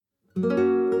This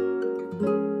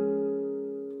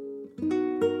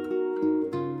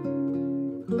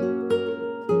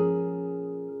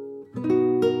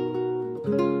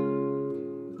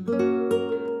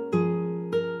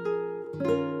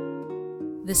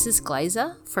is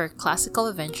Glyza for Classical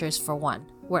Adventures for One,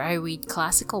 where I read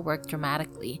classical work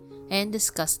dramatically and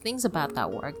discuss things about that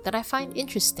work that I find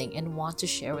interesting and want to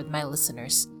share with my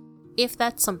listeners. If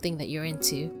that's something that you're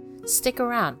into, stick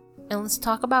around and let's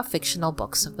talk about fictional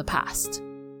books of the past.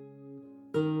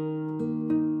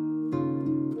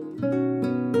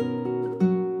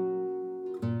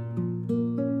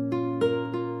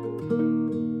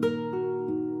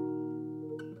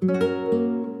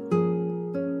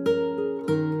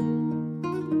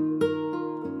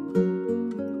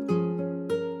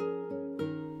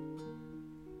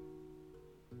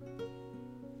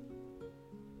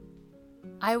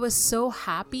 I was so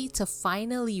happy to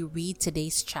finally read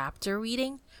today's chapter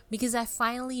reading because I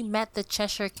finally met the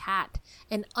Cheshire Cat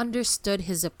and understood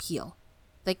his appeal.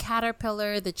 The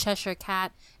Caterpillar, the Cheshire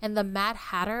Cat, and the Mad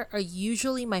Hatter are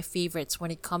usually my favorites when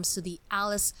it comes to the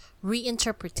Alice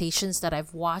reinterpretations that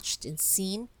I've watched and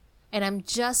seen, and I'm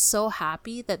just so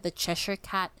happy that the Cheshire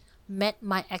Cat met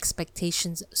my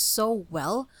expectations so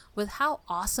well with how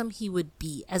awesome he would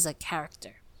be as a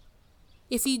character.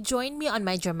 If you joined me on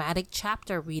my dramatic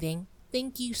chapter reading,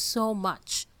 thank you so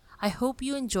much. I hope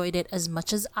you enjoyed it as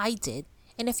much as I did,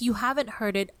 and if you haven't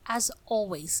heard it, as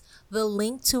always, the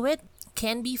link to it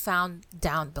can be found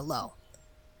down below.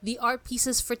 The art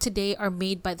pieces for today are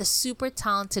made by the super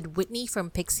talented Whitney from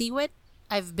Pixiewit.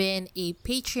 I've been a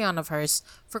Patreon of hers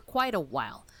for quite a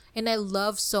while, and I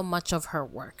love so much of her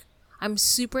work. I'm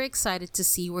super excited to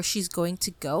see where she's going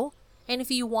to go, and if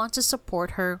you want to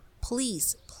support her,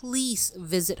 please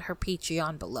visit her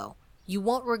Patreon below. You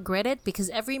won't regret it because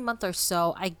every month or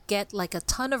so I get like a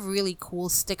ton of really cool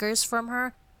stickers from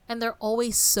her, and they're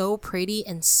always so pretty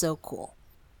and so cool.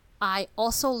 I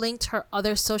also linked her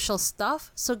other social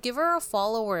stuff, so give her a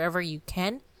follow wherever you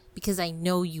can because I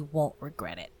know you won't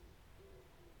regret it.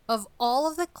 Of all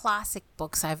of the classic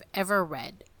books I've ever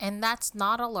read, and that's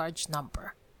not a large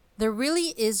number, there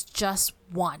really is just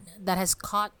one that has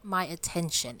caught my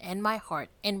attention and my heart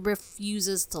and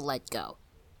refuses to let go.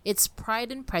 It's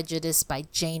Pride and Prejudice by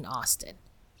Jane Austen.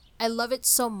 I love it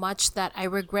so much that I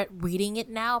regret reading it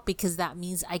now because that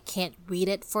means I can't read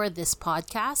it for this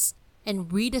podcast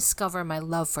and rediscover my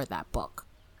love for that book.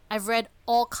 I've read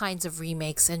all kinds of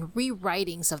remakes and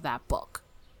rewritings of that book.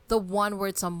 The one where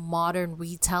it's a modern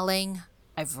retelling,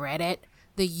 I've read it.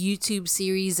 The YouTube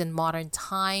series in modern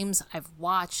times, I've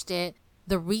watched it.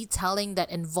 The retelling that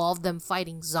involved them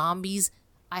fighting zombies,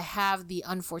 I have the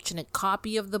unfortunate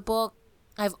copy of the book.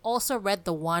 I've also read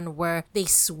the one where they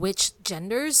switched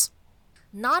genders.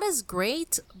 Not as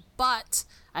great, but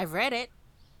I've read it.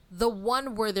 The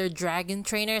one where they're dragon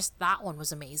trainers, that one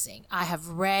was amazing. I have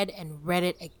read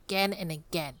it again and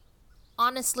again.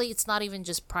 Honestly, it's not even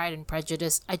just Pride and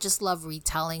Prejudice. I just love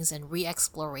retellings and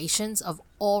re-explorations of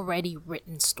already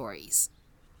written stories.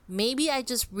 Maybe I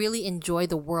just really enjoy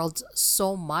the world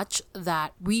so much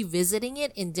that revisiting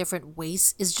it in different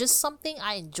ways is just something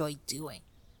I enjoy doing.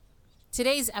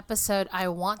 Today's episode, I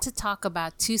want to talk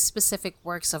about two specific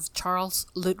works of Charles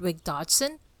Ludwig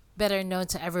Dodgson, better known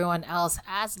to everyone else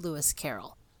as Lewis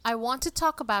Carroll. I want to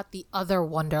talk about the other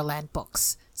Wonderland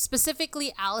books,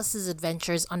 specifically Alice's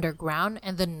Adventures Underground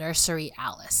and The Nursery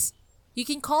Alice. You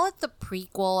can call it the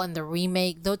prequel and the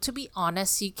remake, though to be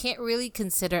honest, you can't really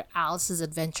consider Alice's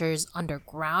Adventures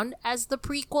Underground as the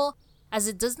prequel, as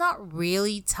it does not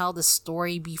really tell the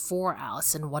story before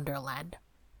Alice in Wonderland.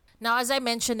 Now, as I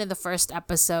mentioned in the first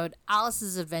episode,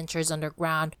 Alice's Adventures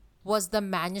Underground was the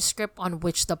manuscript on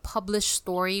which the published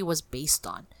story was based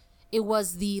on. It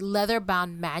was the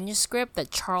leather-bound manuscript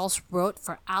that Charles wrote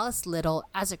for Alice Little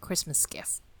as a Christmas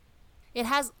gift. It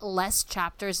has less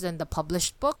chapters than the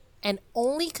published book and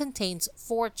only contains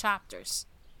 4 chapters.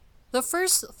 The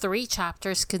first 3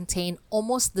 chapters contain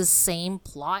almost the same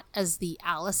plot as the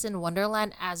Alice in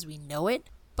Wonderland as we know it,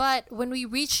 but when we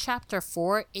reach chapter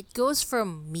 4, it goes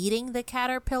from meeting the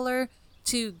caterpillar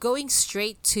to going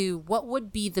straight to what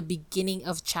would be the beginning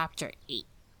of chapter 8.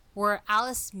 Where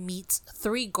Alice meets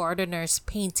 3 gardeners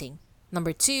painting,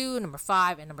 number 2, number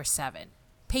 5, and number 7,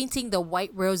 painting the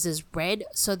white roses red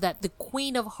so that the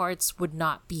Queen of Hearts would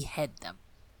not behead them.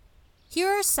 Here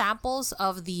are samples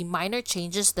of the minor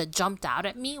changes that jumped out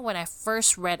at me when I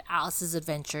first read Alice's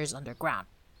Adventures Underground.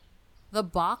 The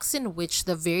box in which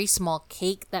the very small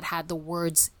cake that had the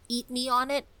words "Eat Me" on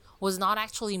it was not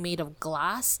actually made of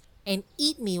glass, and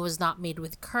 "Eat Me" was not made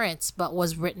with currants but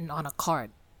was written on a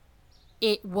card.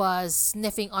 It was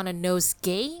sniffing on a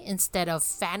nosegay instead of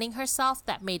fanning herself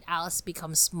that made Alice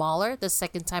become smaller the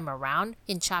second time around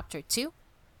in chapter 2.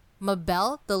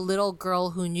 Mabel, the little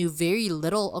girl who knew very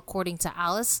little according to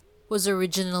Alice, was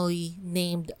originally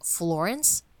named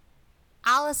Florence.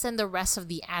 Alice and the rest of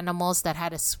the animals that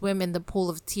had a swim in the pool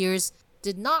of tears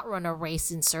did not run a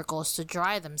race in circles to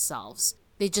dry themselves.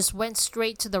 They just went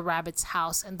straight to the rabbit's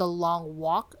house and the long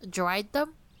walk dried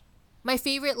them. My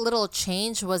favorite little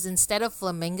change was instead of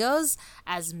flamingos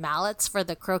as mallets for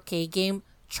the croquet game,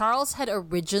 Charles had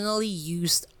originally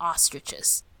used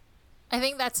ostriches. I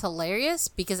think that's hilarious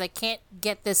because I can't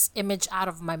get this image out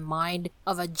of my mind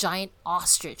of a giant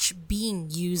ostrich being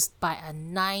used by a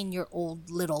 9-year-old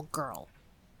little girl.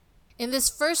 In this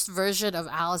first version of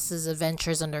Alice's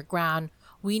Adventures Underground,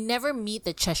 we never meet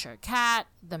the Cheshire Cat,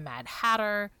 the Mad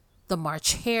Hatter, the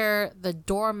March Hare, the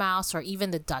Dormouse, or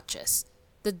even the Duchess.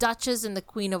 The Duchess and the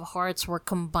Queen of Hearts were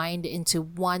combined into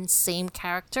one same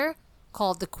character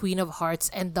called the Queen of Hearts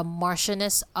and the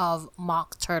Marchioness of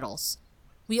Mock Turtles.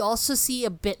 We also see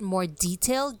a bit more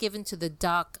detail given to the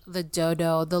duck, the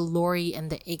dodo, the lory,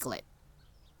 and the eaglet.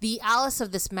 The Alice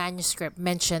of this manuscript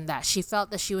mentioned that she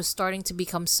felt that she was starting to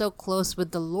become so close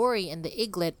with the lory and the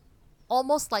eaglet,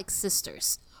 almost like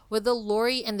sisters, with the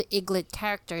lory and the eaglet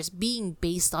characters being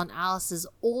based on Alice's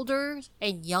older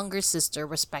and younger sister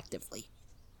respectively.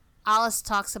 Alice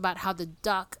talks about how the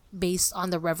duck, based on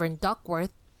the Reverend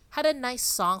Duckworth, had a nice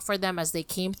song for them as they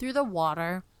came through the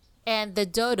water, and the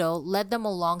dodo led them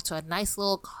along to a nice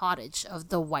little cottage of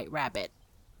the White Rabbit,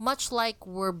 much like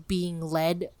we're being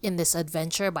led in this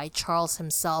adventure by Charles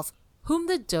himself, whom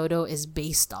the dodo is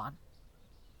based on.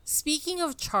 Speaking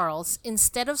of Charles,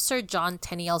 instead of Sir John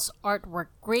Tenniel's artwork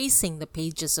gracing the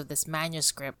pages of this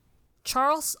manuscript,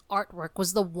 Charles' artwork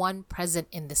was the one present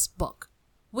in this book.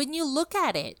 When you look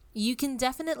at it, you can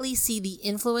definitely see the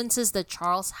influences that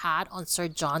Charles had on Sir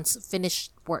John's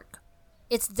finished work.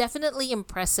 It's definitely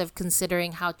impressive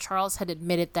considering how Charles had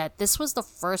admitted that this was the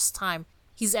first time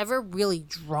he's ever really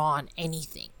drawn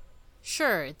anything.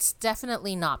 Sure, it's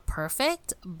definitely not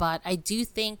perfect, but I do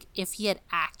think if he had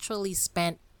actually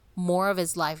spent more of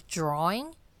his life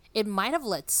drawing, it might have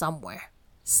led somewhere.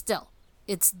 Still,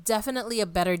 it's definitely a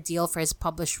better deal for his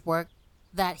published work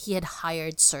that he had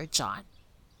hired Sir John.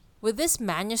 With this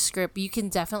manuscript, you can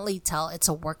definitely tell it's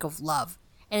a work of love,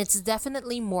 and it's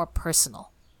definitely more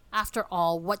personal. After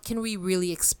all, what can we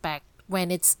really expect when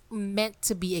it's meant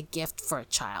to be a gift for a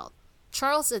child?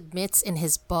 Charles admits in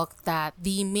his book that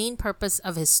the main purpose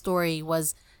of his story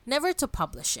was never to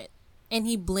publish it, and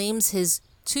he blames his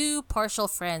 2 partial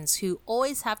friends who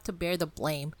always have to bear the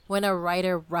blame when a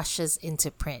writer rushes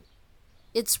into print.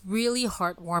 It's really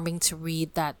heartwarming to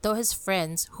read that though his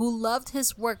friends, who loved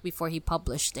his work before he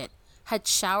published it, had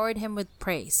showered him with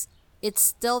praise, it's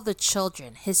still the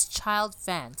children, his child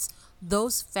fans.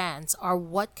 Those fans are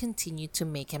what continue to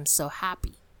make him so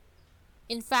happy.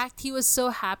 In fact, he was so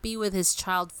happy with his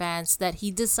child fans that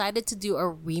he decided to do a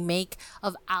remake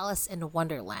of Alice in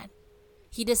Wonderland.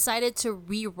 He decided to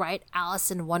rewrite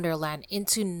Alice in Wonderland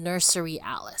into Nursery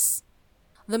Alice.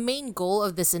 The main goal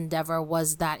of this endeavor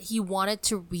was that he wanted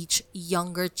to reach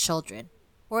younger children,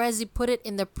 or as he put it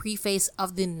in the preface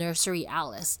of the Nursery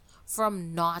Alice,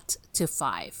 from 0 to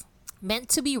 5, meant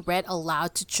to be read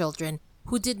aloud to children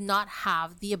who did not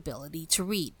have the ability to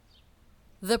read.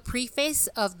 The preface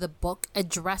of the book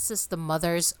addresses the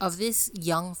mothers of these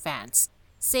young fans,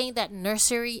 saying that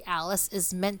Nursery Alice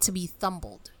is meant to be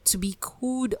thumbled, to be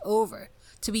cooed over,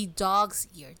 to be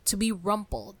dog's-eared, to be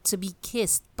rumpled, to be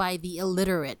kissed by the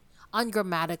illiterate,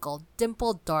 ungrammatical,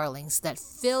 dimpled darlings that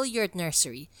fill your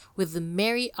nursery with the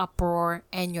merry uproar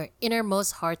and your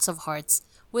innermost hearts of hearts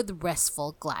with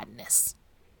restful gladness.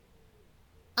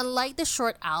 Unlike the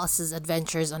short Alice's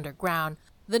Adventures Underground,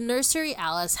 the Nursery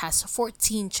Alice has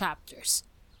 14 chapters,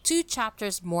 2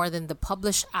 chapters more than the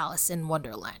published Alice in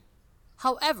Wonderland.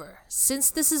 However,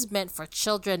 since this is meant for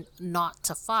children 0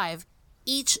 to 5,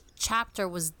 each chapter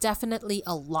was definitely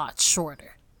a lot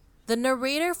shorter. The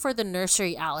narrator for the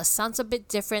Nursery Alice sounds a bit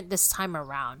different this time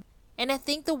around, and I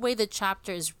think the way the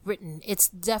chapter is written, it's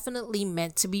definitely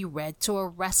meant to be read to a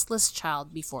restless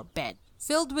child before bed,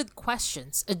 filled with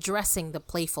questions addressing the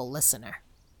playful listener.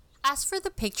 As for the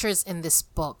pictures in this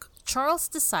book, Charles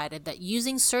decided that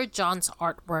using Sir John's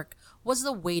artwork was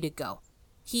the way to go.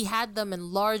 He had them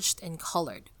enlarged and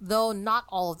colored, though not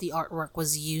all of the artwork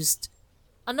was used.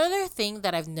 Another thing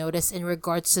that I've noticed in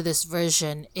regards to this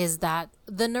version is that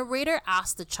the narrator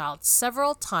asked the child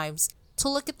several times to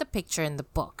look at the picture in the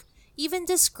book, even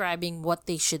describing what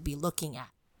they should be looking at.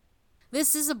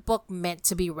 This is a book meant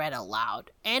to be read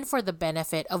aloud, and for the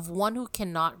benefit of one who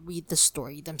cannot read the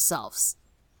story themselves.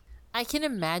 I can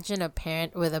imagine a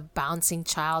parent with a bouncing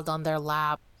child on their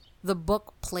lap, the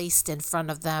book placed in front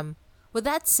of them, with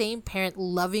that same parent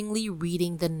lovingly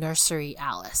reading the nursery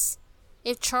Alice.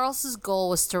 If Charles's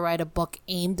goal was to write a book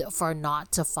aimed for 0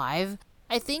 to 5,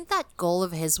 I think that goal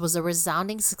of his was a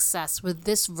resounding success with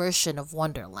this version of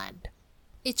Wonderland.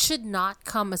 It should not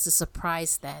come as a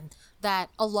surprise then that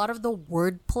a lot of the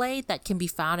wordplay that can be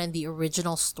found in the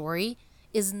original story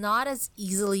is not as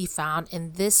easily found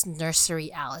in this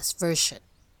Nursery Alice version.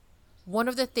 One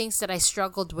of the things that I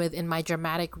struggled with in my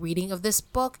dramatic reading of this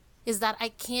book is that I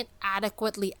can't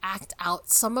adequately act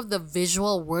out some of the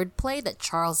visual wordplay that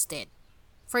Charles did.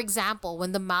 For example,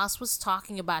 when the mouse was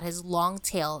talking about his long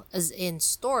tail, as in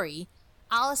story,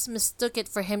 Alice mistook it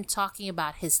for him talking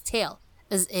about his tail,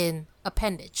 as in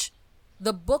appendage.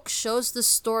 The book shows the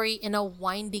story in a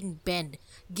winding bend,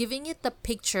 giving it the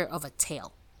picture of a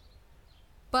tail.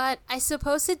 But I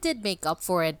suppose it did make up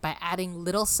for it by adding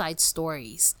little side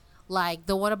stories, like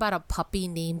the one about a puppy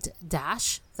named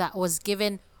Dash that was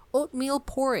given oatmeal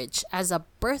porridge as a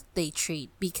birthday treat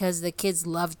because the kids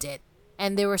loved it,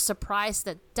 and they were surprised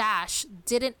that Dash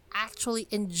didn't actually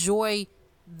enjoy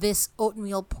this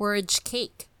oatmeal porridge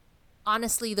cake.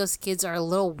 Honestly, those kids are a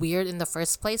little weird in the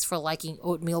first place for liking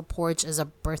oatmeal porridge as a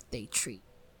birthday treat.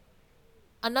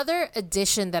 Another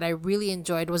addition that I really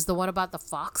enjoyed was the one about the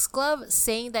foxglove,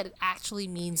 saying that it actually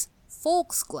means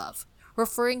folksglove,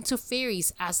 referring to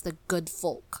fairies as the good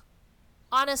folk.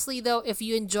 Honestly though, if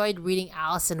you enjoyed reading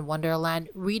Alice in Wonderland,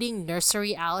 reading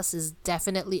Nursery Alice is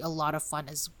definitely a lot of fun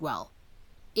as well.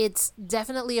 It's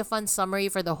definitely a fun summary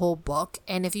for the whole book,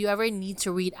 and if you ever need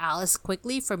to read Alice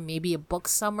quickly for maybe a book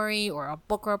summary or a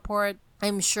book report,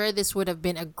 I'm sure this would have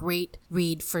been a great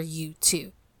read for you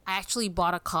too. I actually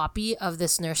bought a copy of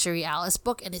this Nursery Alice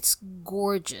book and it's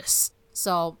gorgeous,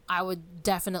 so I would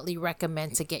definitely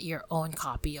recommend to get your own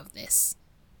copy of this.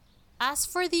 As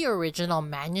for the original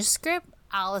manuscript,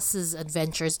 Alice's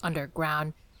Adventures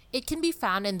Underground, it can be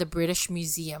found in the British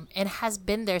Museum and has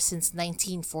been there since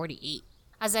 1948.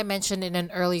 As I mentioned in an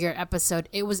earlier episode,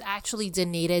 it was actually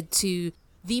donated to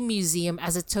the museum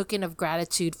as a token of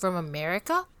gratitude from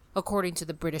America, according to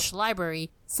the British Library,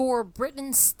 for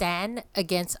Britain's stand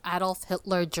against Adolf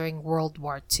Hitler during World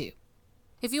War II.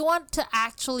 If you want to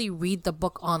actually read the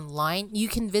book online, you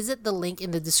can visit the link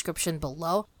in the description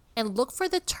below and look for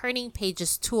the Turning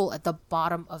Pages tool at the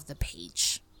bottom of the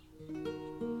page.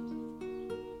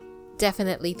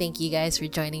 Definitely thank you guys for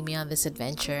joining me on this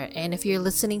adventure, and if you're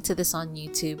listening to this on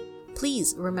YouTube,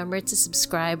 please remember to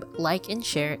subscribe, like, and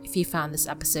share if you found this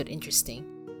episode interesting.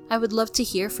 I would love to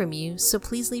hear from you, so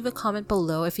please leave a comment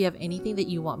below if you have anything that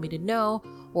you want me to know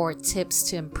or tips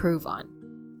to improve on.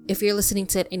 If you're listening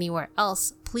to it anywhere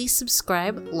else, please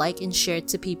subscribe, like, and share it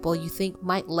to people you think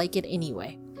might like it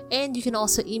anyway. And you can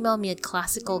also email me at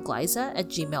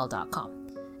classicalglyza@gmail.com.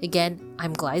 Again,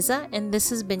 I'm Glyza, and this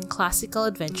has been Classical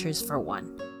Adventures for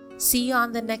One. See you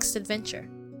on the next adventure.